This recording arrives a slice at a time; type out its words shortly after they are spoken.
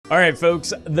Alright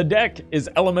folks, the deck is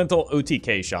Elemental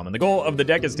OTK Shaman. The goal of the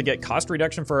deck is to get cost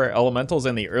reduction for our elementals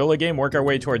in the early game, work our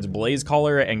way towards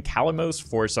Blazecaller and Kalimos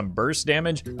for some burst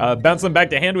damage, bounce them back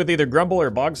to hand with either Grumble or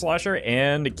Bog Slosher,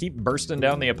 and keep bursting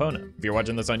down the opponent. If you're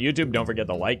watching this on YouTube, don't forget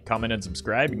to like, comment, and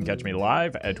subscribe. You can catch me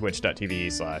live at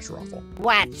twitch.tv/Roffle.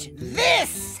 Watch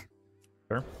this!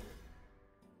 Sure.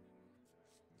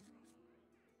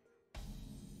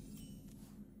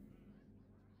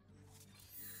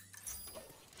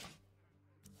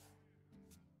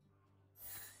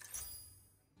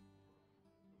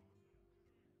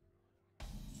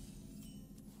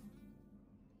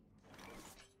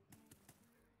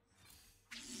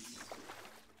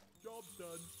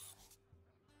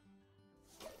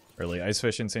 Early ice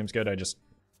fishing seems good. I just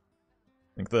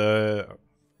think the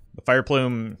fire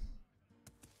plume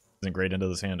isn't great into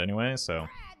this hand anyway, so.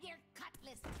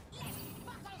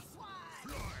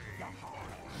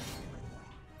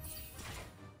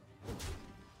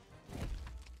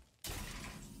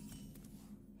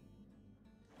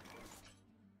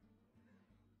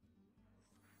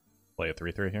 Play a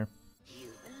 3/3 here.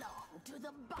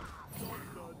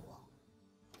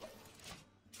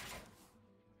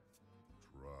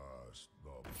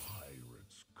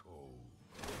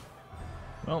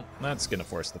 Well, that's gonna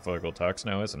force the Flurgl Tox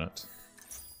now, isn't it?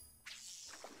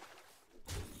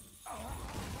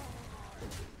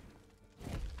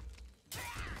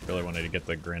 Really wanted to get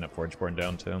the Granite Forgeborn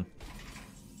down too.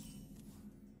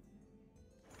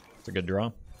 It's a good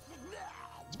draw.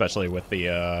 Especially with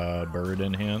the bird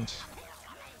in hand.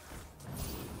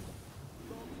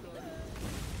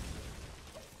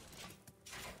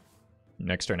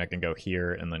 Next turn I can go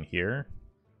here and then here.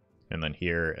 And then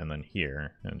here, and then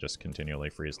here, and just continually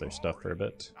freeze their stuff for a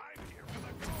bit.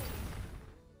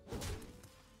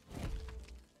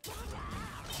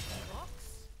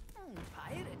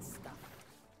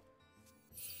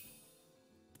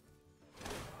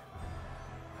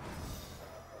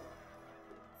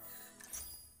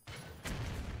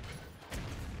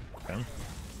 Okay.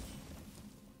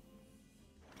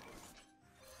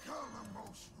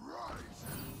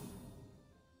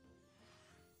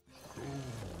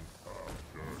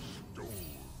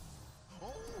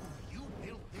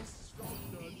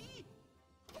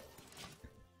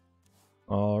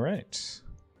 All right.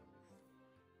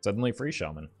 Suddenly free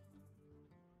Shaman.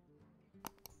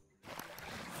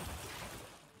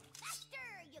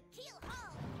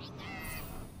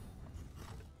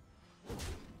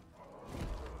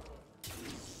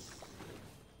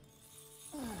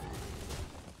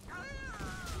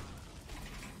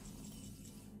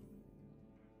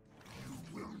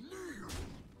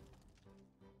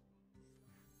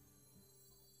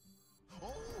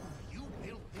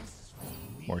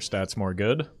 More stats, more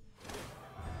good.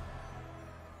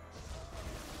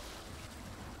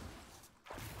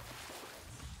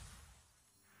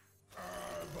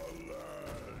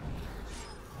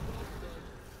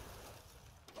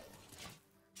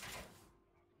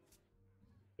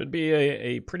 Should be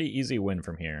a pretty easy win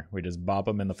from here. We just bop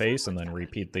them in the face and then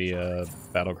repeat the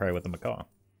battle cry with the Macaw.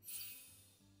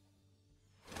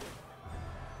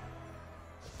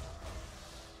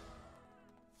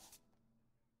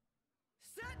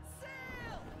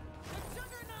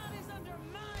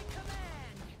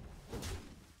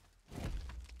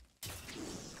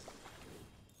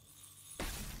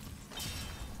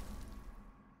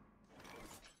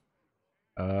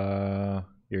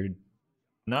 You're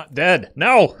not dead.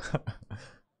 No!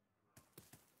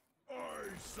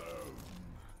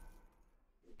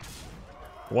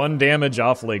 One damage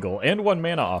off legal and 1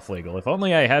 mana off legal. If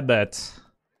only I had that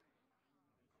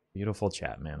beautiful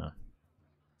chat mana.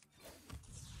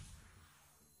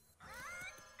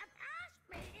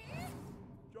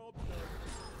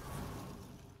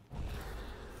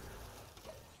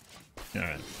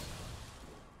 Alright.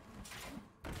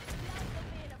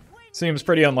 Seems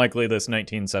pretty unlikely this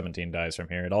 1917 dies from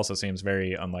here. It also seems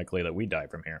very unlikely that we die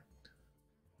from here.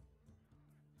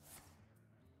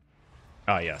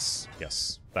 Ah, yes.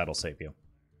 Yes. That'll save you.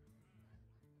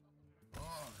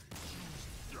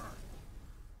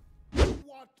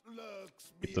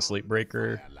 Keep the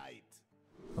Sleetbreaker. I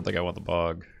don't think I want the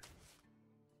Bog.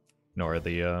 Nor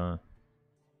the,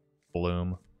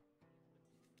 Plume.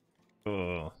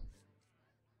 Ugh.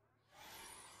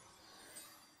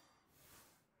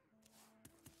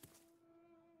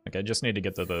 Okay, I just need to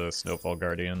get to the Snowfall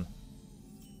Guardian.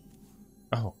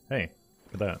 Oh, hey,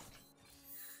 look at that.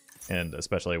 And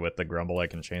especially with the Grumble, I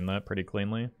can chain that pretty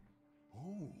cleanly.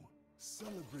 Oh,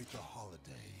 celebrate the holiday.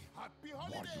 Happy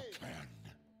holiday. While you can.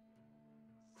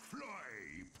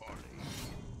 Fly, Polly.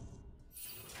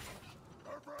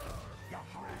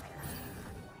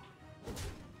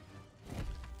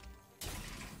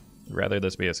 Rather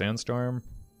this be a Sandstorm,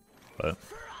 but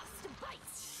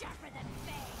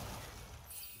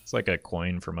it's like a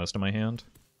coin for most of my hand.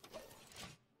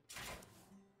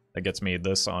 That gets me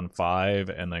this on 5,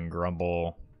 and then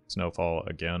Grumble, Snowfall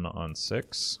again on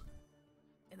 6.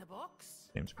 In a box?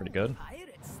 Seems pretty good.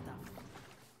 Pirate stuff.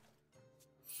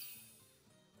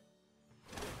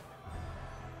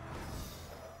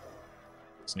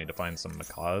 Just need to find some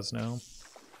Macaws now.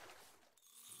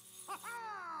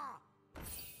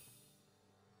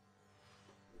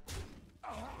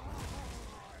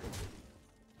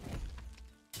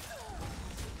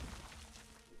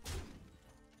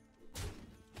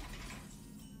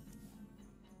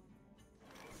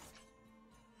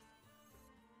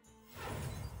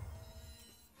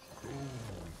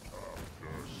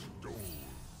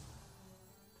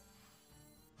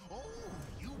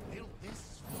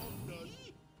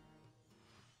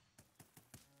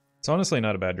 It's honestly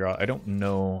not a bad draw. I don't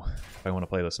know if I want to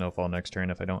play the Snowfall next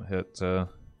turn if I don't hit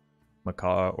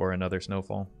Macaw or another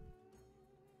Snowfall.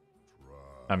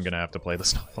 I'm going to have to play the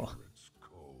Snowfall.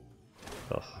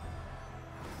 Ugh.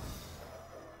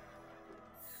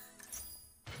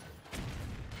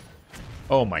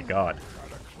 Oh my god.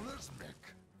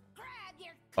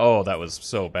 Oh, that was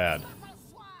so bad.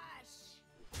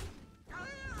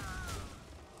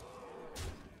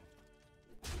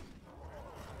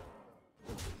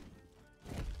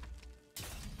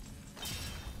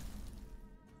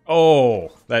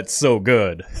 Oh, that's so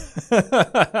good.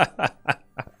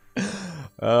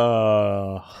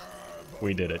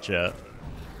 We did it, chat.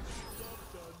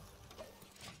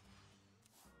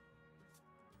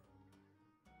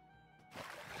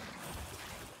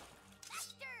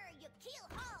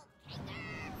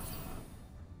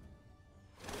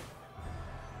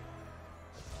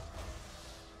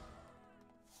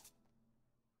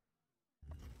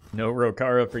 No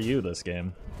Rokara for you this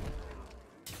game.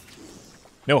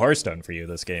 No Hearthstone for you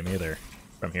this game either,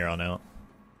 from here on out.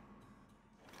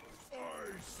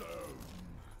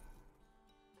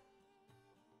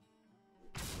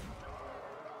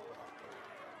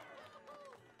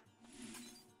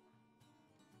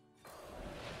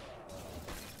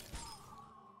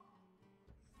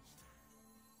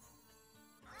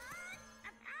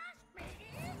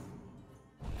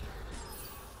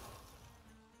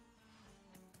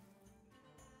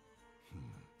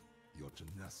 Your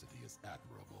tenacity is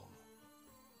admirable.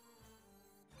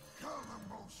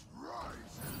 Kalimos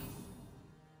rises!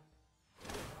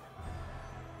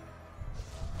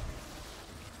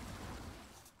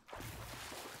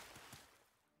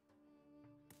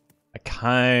 I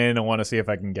kind of want to see if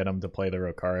I can get him to play the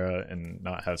Rokara and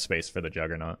not have space for the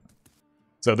Juggernaut.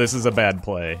 So this is a bad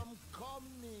play. I'm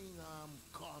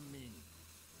coming.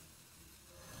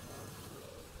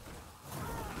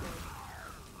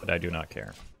 But I do not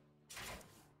care.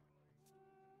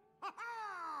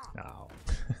 No.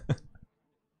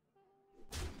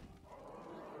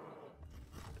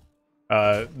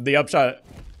 The upside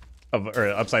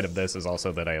of this is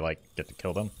also that I get to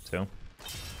kill them too,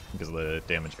 because of the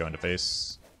damage going to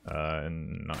face.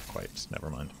 And not quite. Never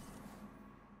mind.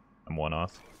 I'm one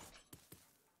off.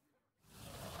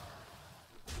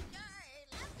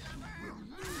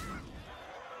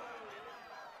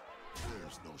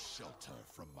 There's no shelter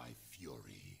from my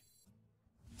fury.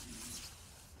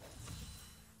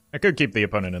 I could keep the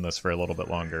opponent in this for a little bit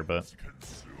longer, but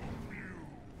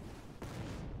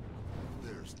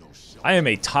I am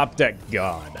a top deck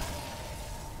god,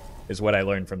 is what I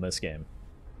learned from this game.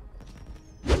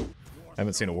 I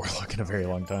haven't seen a Warlock in a very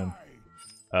long time.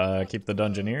 Keep the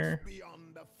Dungeoneer.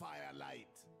 Beyond the firelight.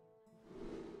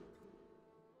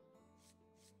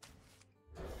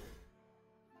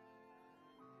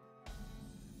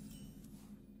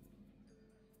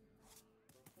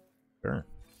 Sure.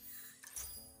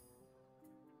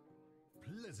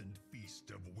 Pleasant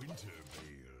feast of winter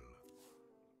veil.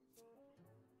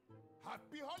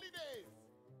 Happy holidays!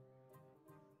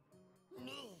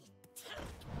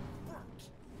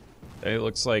 It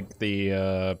looks like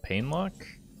the Pain Lock,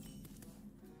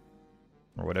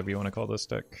 or whatever you want to call this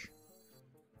deck,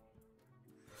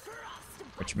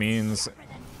 which means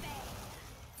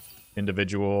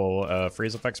individual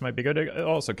freeze effects might be good. It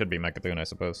also could be Mechathune, I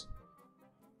suppose.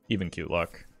 Even Cute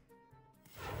Luck.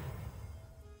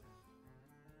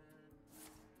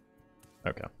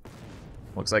 Okay.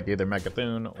 Looks like either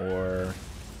Mechathune or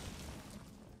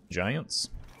Giants.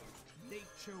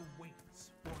 Nature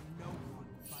waits for no one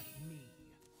but me.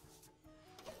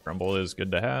 Grumble is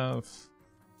good to have.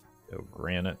 Go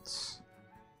Granite.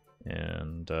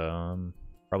 And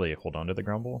probably hold on to the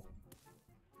Grumble.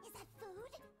 Is that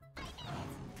food?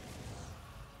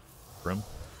 Room.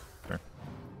 Sure.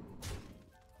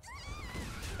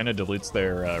 kind of dilutes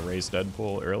their raised dead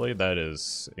pool early. That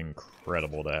is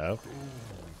incredible to have.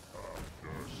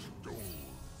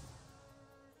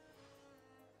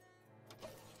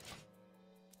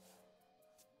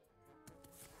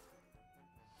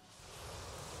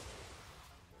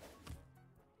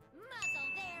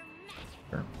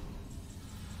 Sure.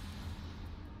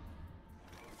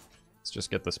 Let's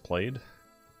just get this played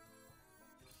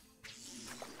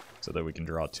so that we can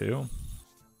draw 2.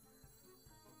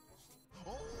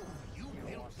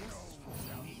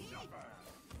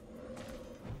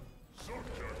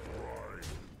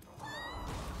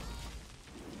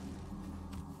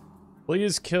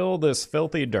 Please kill this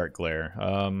filthy Dark Glare.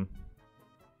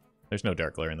 There's no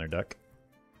Dark Glare in their deck.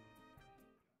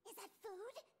 Is that food?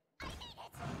 I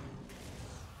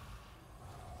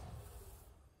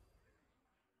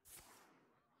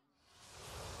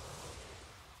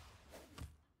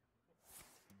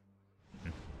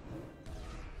need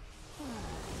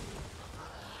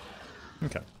it.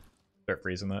 Okay. Start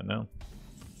freezing that now.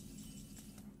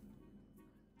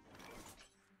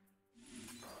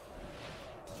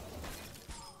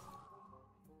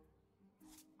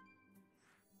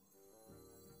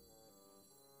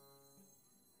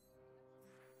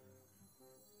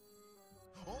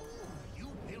 Oh, you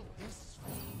built this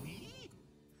for me?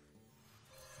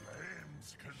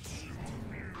 Flames consume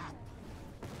you.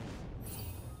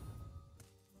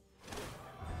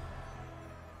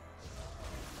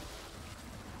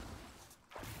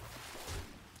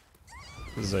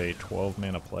 This is a 12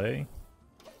 mana play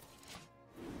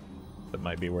that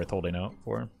might be worth holding out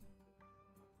for.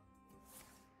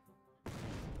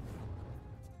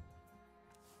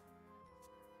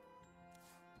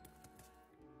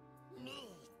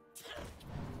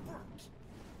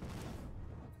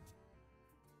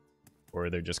 Or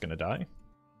they're just gonna die?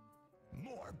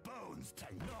 More bones to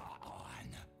gnaw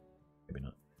on. Maybe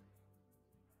not.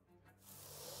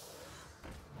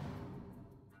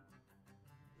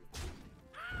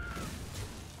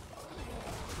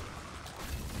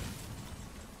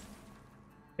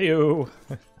 Heyo!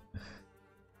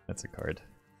 That's a card.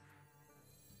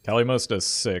 Kalimos does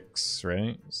 6,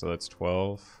 right? So that's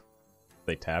 12. If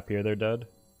they tap here, they're dead.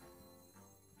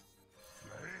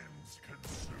 Flames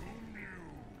consume you.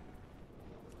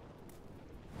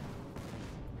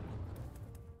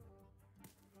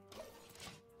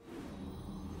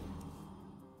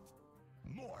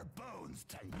 More bones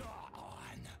to gnaw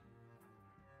on.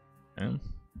 Yeah.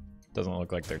 Doesn't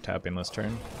look like they're tapping this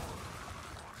turn.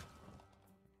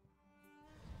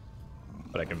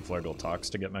 But I can Flurgl Tox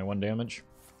to get my 1 damage.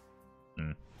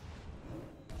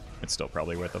 It's still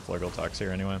probably worth a Flurgl Tox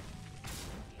here anyway.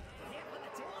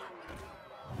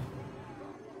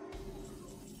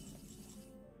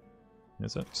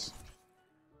 Is it?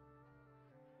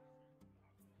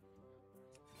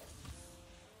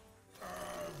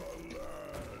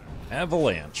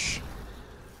 Avalanche.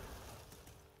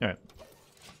 Alright.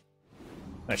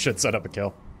 I should set up a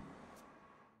kill.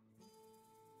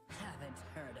 Haven't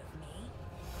heard of me?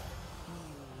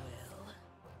 You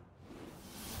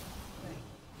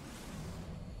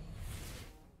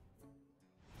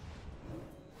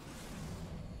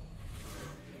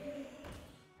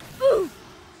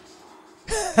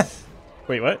will.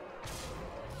 Wait, what?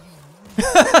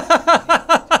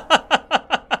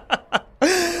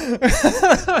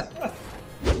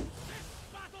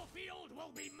 Battlefield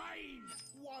will be mine.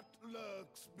 What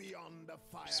lurks beyond the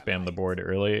fire? Spam the board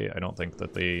early. I don't think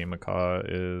that the Macaw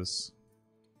is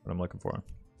what I'm looking for.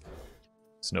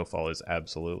 Snowfall is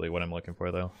absolutely what I'm looking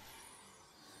for, though.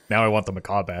 Now I want the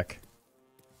Macaw back.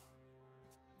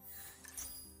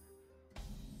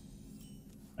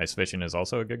 Ice Fishing is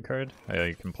also a good card.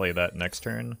 I can play that next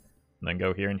turn, and then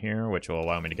go here and here, which will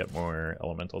allow me to get more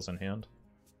elementals in hand.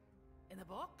 In a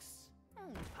box?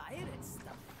 Pirate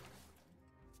stuff.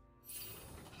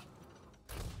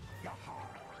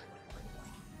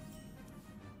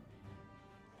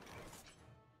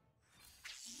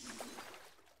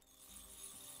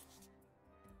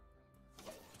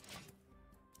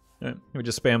 Yeah, we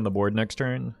just spam the board next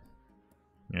turn,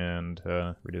 and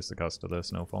reduce the cost of the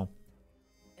Snowfall.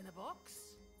 In a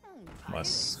box?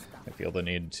 Unless I feel the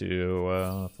need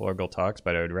to Flurgl Tox,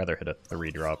 but I would rather hit a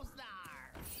 3-drop.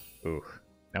 Ooh,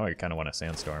 now I kind of want a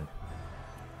Sandstorm.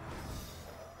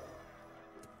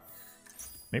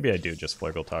 Maybe I do just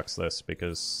Flurgl Tox this,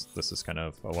 because this is kind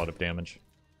of a lot of damage.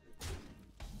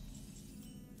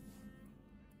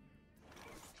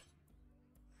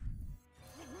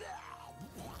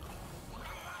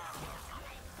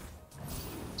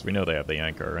 So we know they have the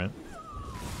anchor, right?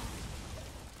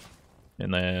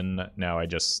 And then now I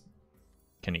just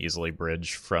can easily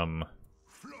bridge from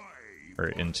or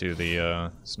into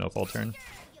the Snowfall turn.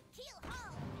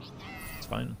 It's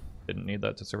fine. Didn't need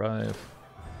that to survive.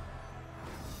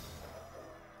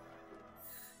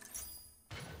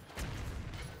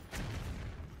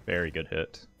 Very good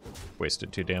hit.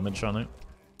 Wasted 2 damage on it.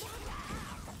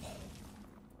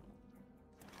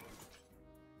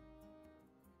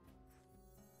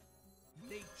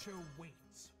 Nature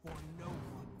waits for no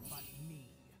one but me.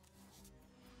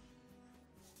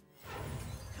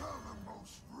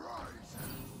 Kalimos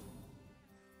rises.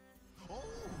 Oh,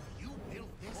 you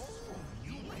built this. Oh,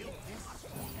 you built this.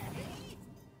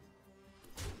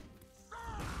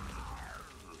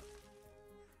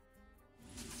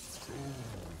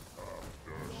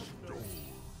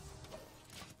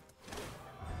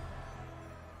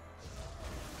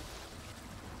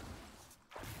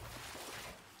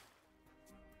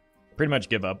 Pretty much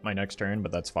give up my next turn,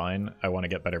 but that's fine. I want to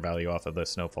get better value off of this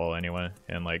Snowfall anyway,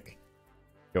 and like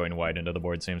going wide into the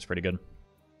board seems pretty good.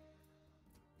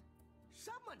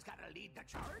 Someone's gotta lead the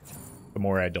charge. The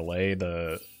more I delay,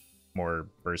 the more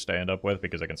burst I end up with,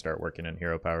 because I can start working in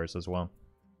hero powers as well.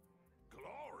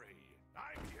 Glory.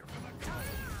 I'm here for the count.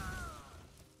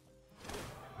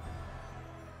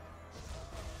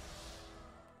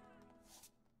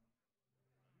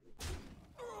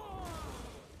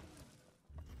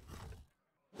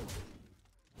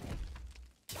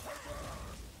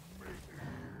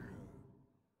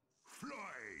 Fly,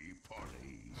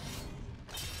 Polly.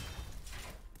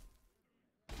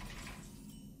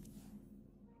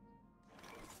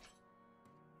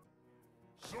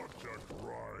 Such a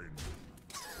grind.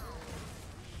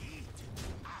 Heat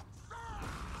up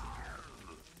there.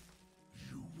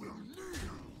 You will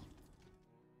kneel.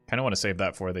 Kind of want to save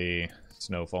that for the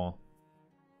Snowfall.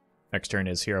 Next turn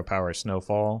is hero power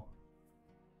Snowfall.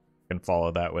 Can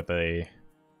follow that with a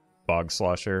Bog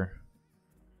Slosher.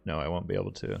 No, I won't be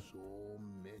able to. So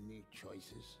many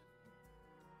choices.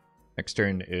 Next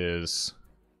turn is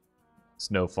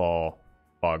Snowfall,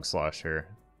 Bog Slosher.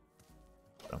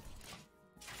 So.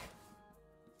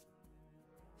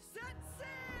 Set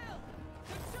sail!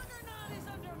 The Juggernaut is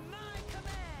under my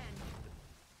command!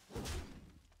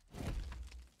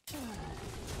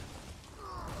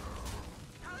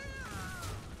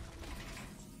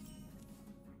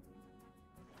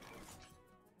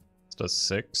 This does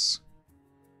 6.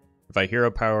 If I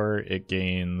hero power, it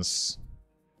gains...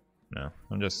 No,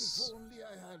 I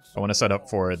want to set up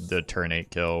for the turn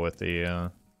 8 kill with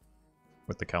the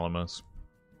Kalimos.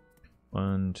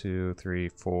 1, 2, 3,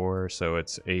 4, so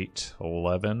it's 8,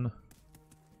 11.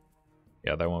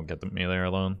 Yeah, that won't get me there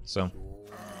alone, so...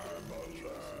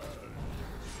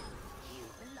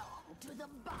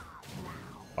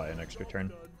 Buy an extra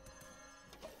turn.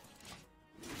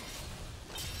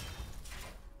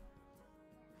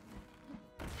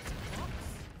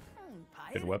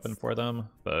 Good weapon for them,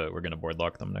 but we're gonna board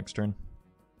lock them next turn.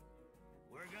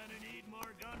 We're gonna need more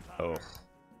gunpowder.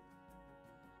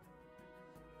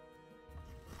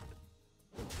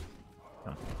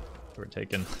 Oh. We're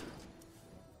taking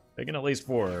at least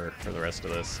 4 for the rest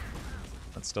of this.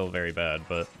 That's still very bad,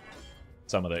 but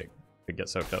some of it could get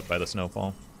soaked up by the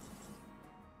Snowfall.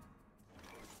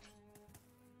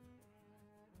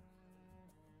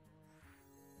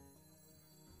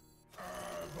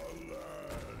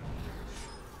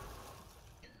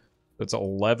 It's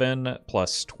 11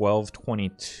 plus 12,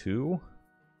 22?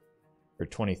 Or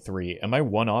 23. Am I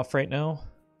 1 off right now?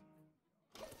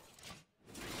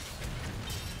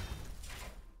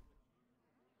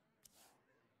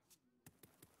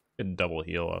 Can double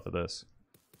heal off of this.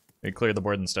 They clear the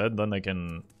board instead, then they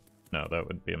can... No, that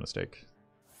would be a mistake.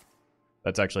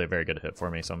 That's actually a very good hit for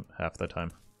me half the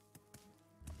time.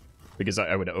 Because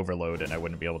I would overload and I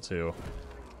wouldn't be able to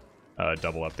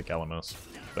double up the Kalimos.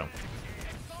 So...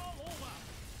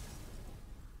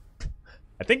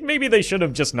 I think maybe they should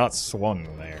have just not swung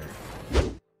there. You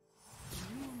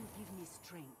give me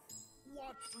strength.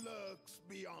 What lurks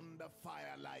beyond the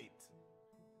firelight?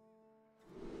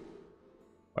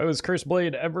 Why was Cursed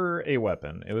Blade ever a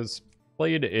weapon? It was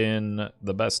played in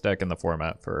the best deck in the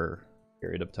format for a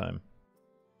period of time.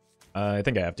 I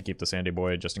think I have to keep the Sandy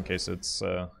Boy just in case it's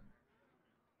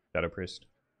Shadow Priest.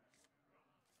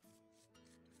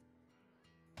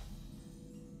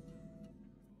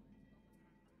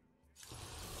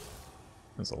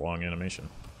 That's a long animation.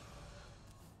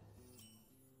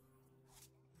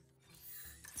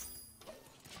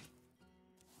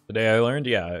 Today I learned,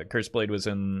 yeah, Cursed Blade was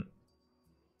in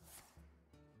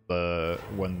the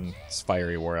when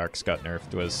Fiery War Axe got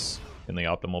nerfed, was in the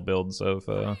optimal builds of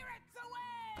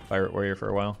Pirate Warrior for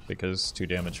a while, because 2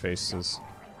 damage face is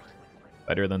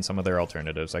better than some of their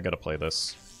alternatives. I gotta play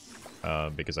this.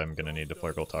 because I'm gonna need to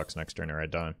Flurgl Tox next turn or I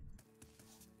die.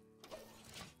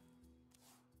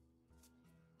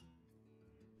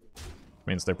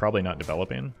 Means they're probably not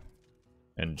developing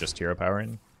and just hero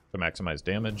powering to maximize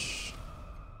damage.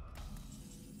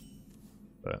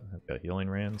 But I've got healing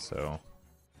rain, so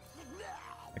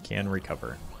I can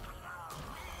recover.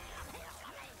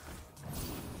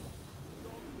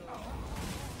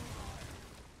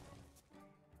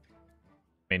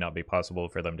 May not be possible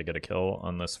for them to get a kill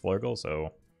on this Flurgl,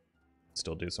 so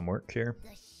still do some work here. The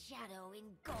shadow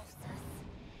engulfs us.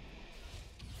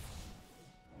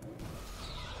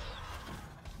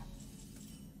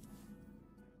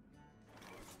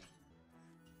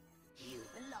 You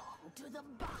belong to the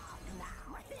bog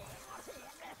now.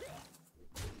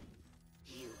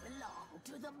 You belong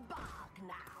to the bog now.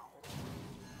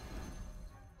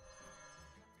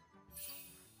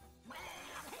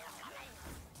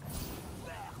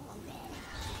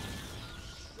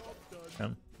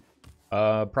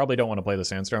 Probably don't want to play the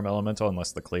Sandstorm Elemental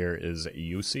unless the clear is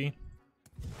UC.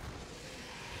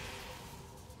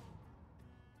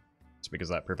 It's because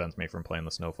that prevents me from playing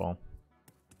the Snowfall.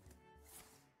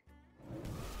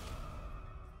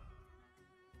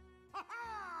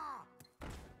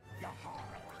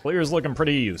 Clear is looking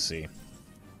pretty UC.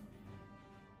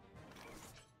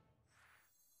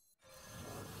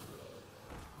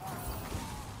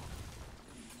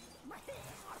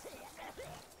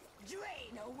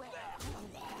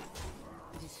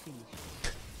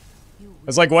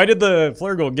 It's like, why did the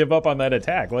Flurgl give up on that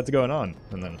attack? What's going on?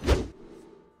 And then...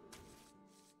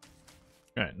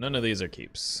 Alright, none of these are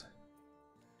keeps.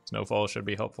 Snowfall should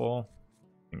be helpful.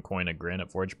 You can coin a Granite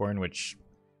Forgeborn, which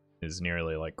is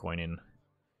nearly like coining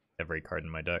every card in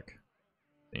my deck.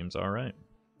 Seems alright.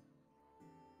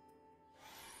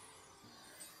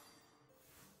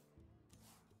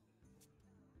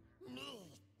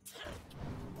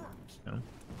 Yeah.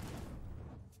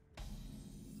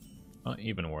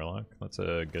 Even Warlock. That's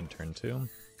a good turn too.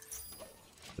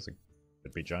 It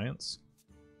could be Giants.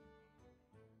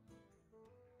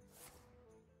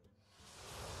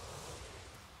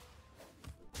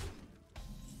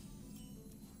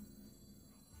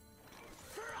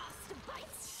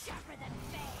 Frostbite's sharper than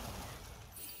fang.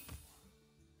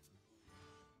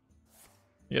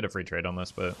 You had a free trade on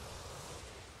this, but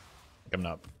I'm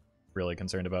not really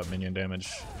concerned about minion damage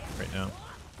right now.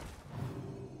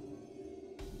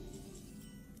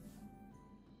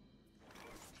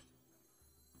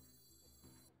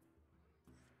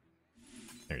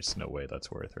 There's no way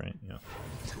that's worth, right? Yeah.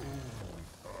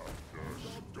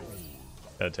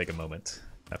 Gotta take a moment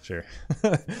after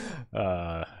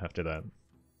after that.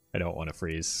 I don't want to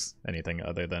freeze anything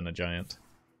other than a giant.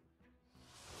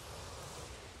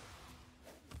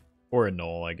 Or a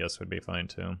null, I guess, would be fine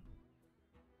too.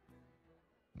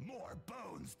 More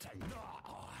bones to gnaw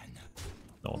on.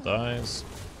 Null dies.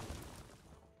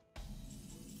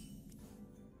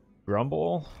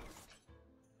 Grumble.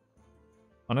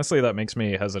 Honestly, that makes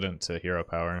me hesitant to hero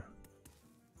power.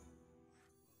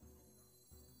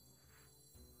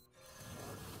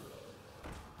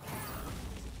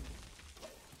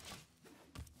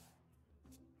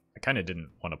 I kind of didn't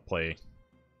want to play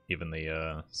even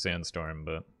the Sandstorm,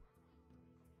 but...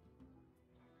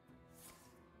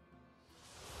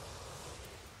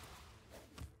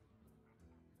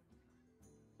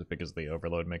 because the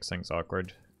overload makes things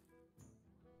awkward.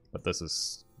 But this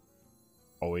is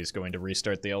always going to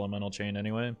restart the elemental chain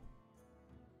anyway.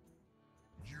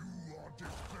 You are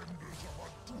defenders of a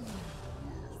doomed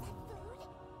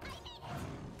world.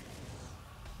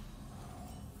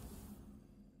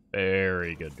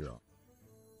 Very good draw.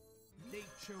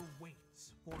 Nature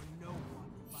waits for no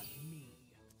one but me.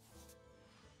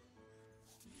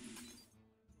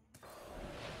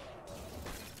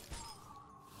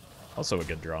 Also a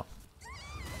good draw.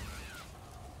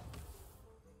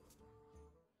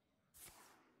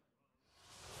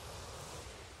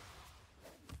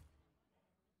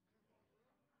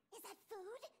 Is that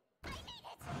food? I need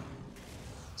it.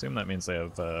 Assume that means they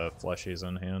have fleshies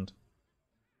in hand.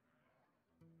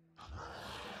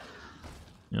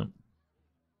 Yep.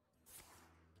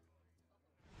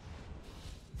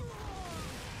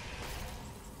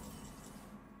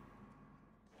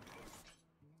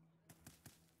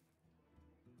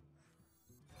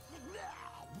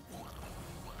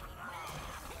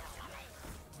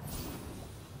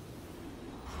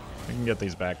 I can get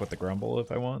these back with the Grumble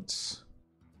if I want.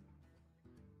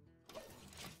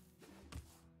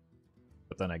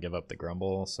 But then I give up the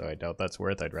Grumble, so I doubt that's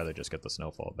worth. I'd rather just get the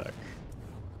Snowfall back.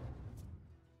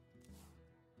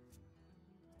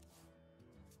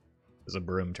 Because a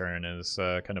broom turn is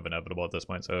kind of inevitable at this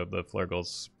point, so the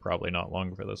Flurgl's probably not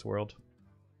long for this world.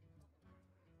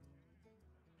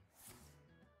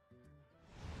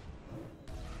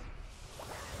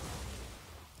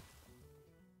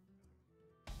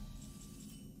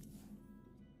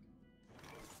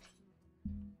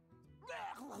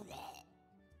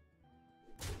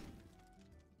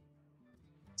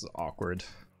 It's awkward.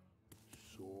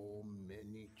 So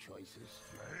many choices.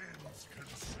 Flames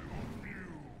consume you.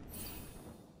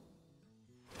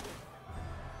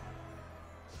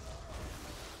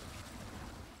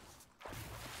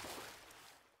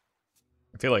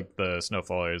 I feel like the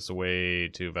Snowfall is way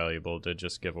too valuable to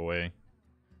just give away,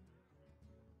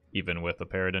 even with a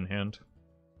parrot in hand.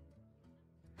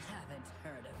 Haven't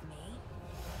heard of me?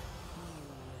 You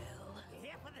will.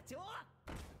 Here for the tour?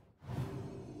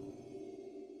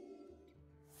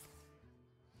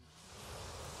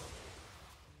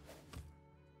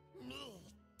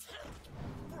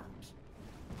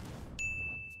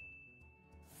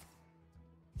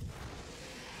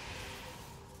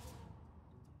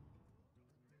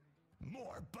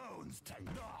 More bones to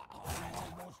gnaw. I'm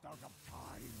almost out of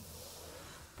time.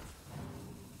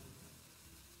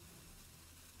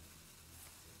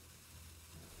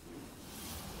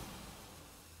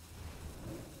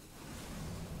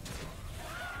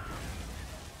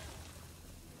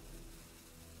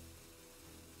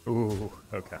 Ooh,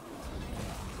 okay.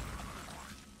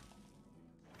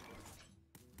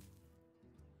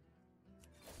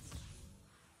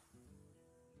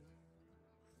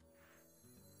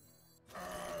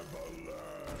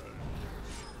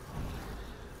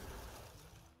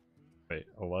 Wait,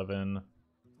 11.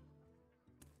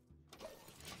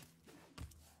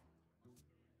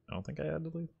 I don't think I had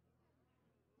to leave.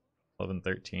 11,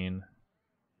 13.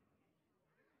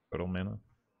 Total mana.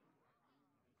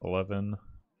 11.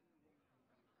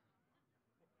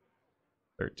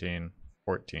 13,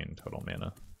 14 total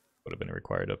mana would have been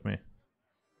required of me.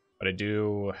 But I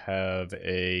do have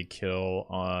a kill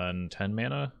on 10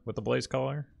 mana with the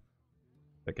Blazecaller.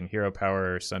 I can hero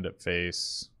power, send it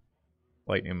face,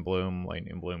 Lightning Bloom,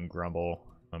 Grumble,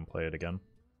 and play it again.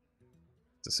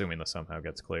 It's assuming this somehow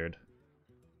gets cleared.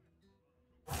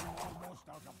 Almost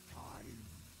out of time.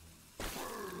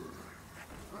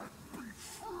 Let me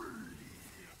free.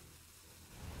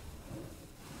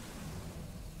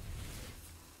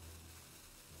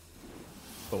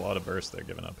 A lot of burst they're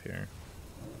giving up here.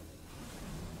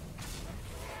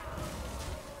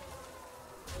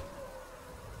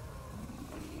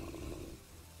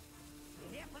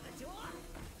 Here for the tour?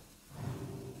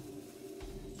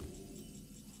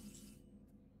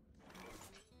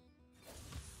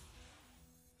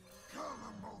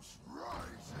 Kalimos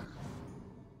rises.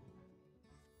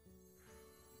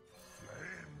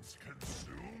 Flames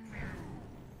consume you.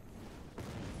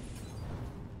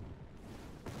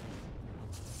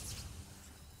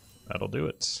 That'll do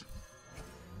it.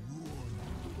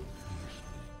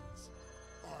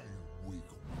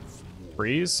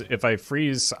 Freeze? If I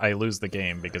freeze, I lose the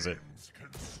game because it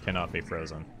cannot be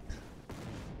frozen.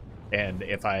 And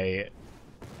if I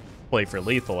play for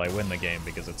lethal, I win the game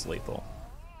because it's lethal.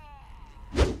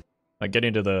 Like,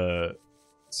 getting to the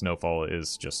Snowfall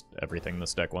is just everything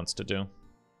this deck wants to do.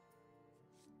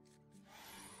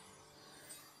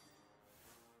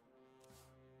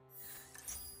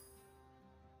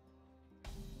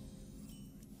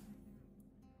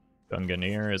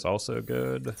 Dungeoneer is also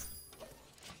good. Grab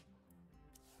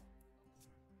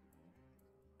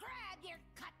your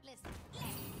cutlass. Let's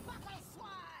buckle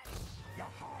swash.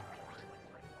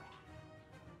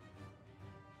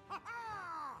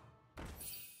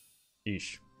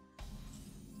 Yeesh.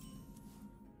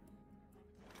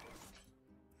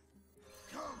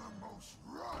 Kalimos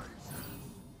rises.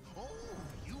 Oh,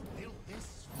 you built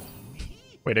this for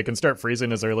me? Wait, I can start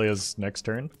freezing as early as next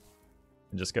turn?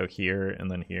 And just go here and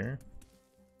then here?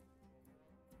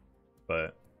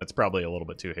 But it's probably a little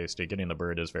bit too hasty. Getting the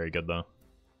bird is very good, though.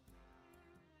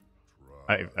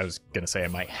 I was going to say I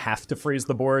might have to freeze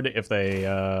the board if they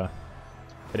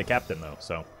hit a captain, though.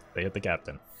 So they hit the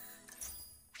captain.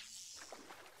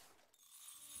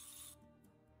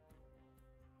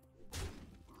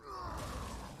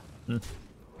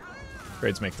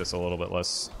 Trades make this a little bit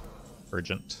less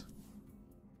urgent.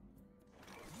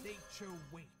 Nature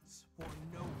waits for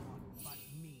no one but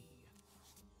me.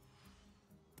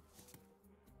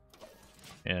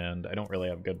 And I don't really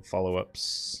have good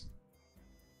follow-ups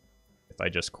if I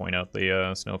just coin out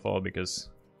the Snowfall, because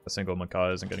a single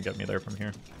Macaw isn't going to get me there from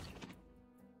here.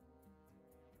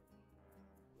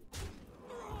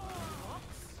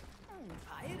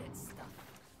 Pirate stuff.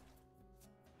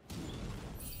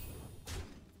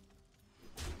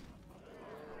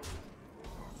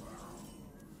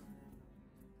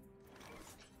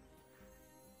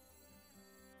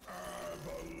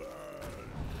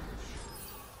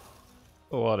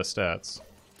 A lot of stats.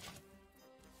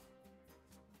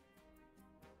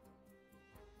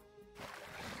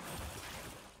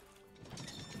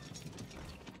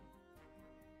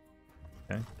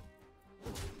 Okay.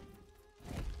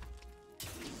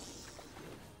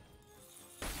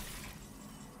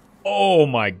 Oh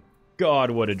my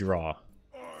god, what a draw.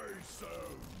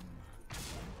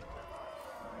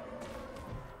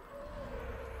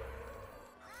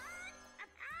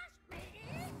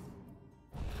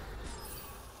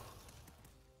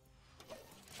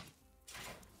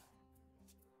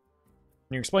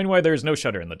 Can you explain why there's no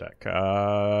Shudder in the deck?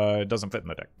 It doesn't fit in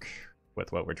the deck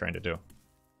with what we're trying to do.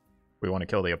 We want to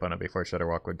kill the opponent before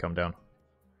Shudderwalk would come down.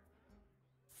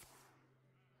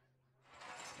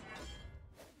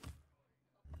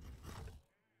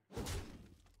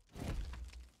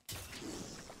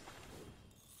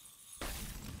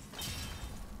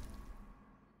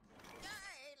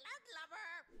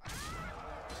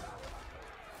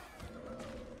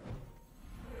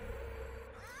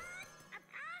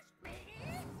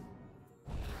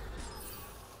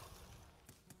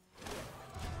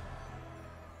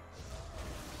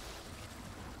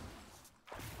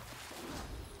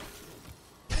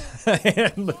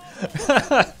 And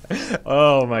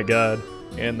oh my god.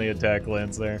 And the attack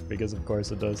lands there, because of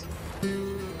course it does.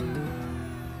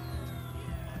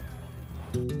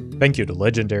 Thank you to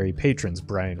legendary patrons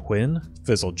Brian Huynh,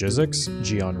 Fizzle Jizzix,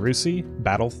 Gian Rusi,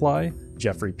 Battlefly,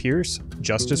 Jeffrey Pierce,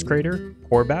 Justice Crater,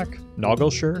 Horback,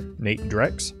 Noggleshire, Nate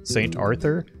Drex, Saint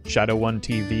Arthur, Shadow1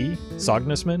 TV,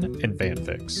 Sognusman, and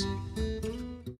Vanfix.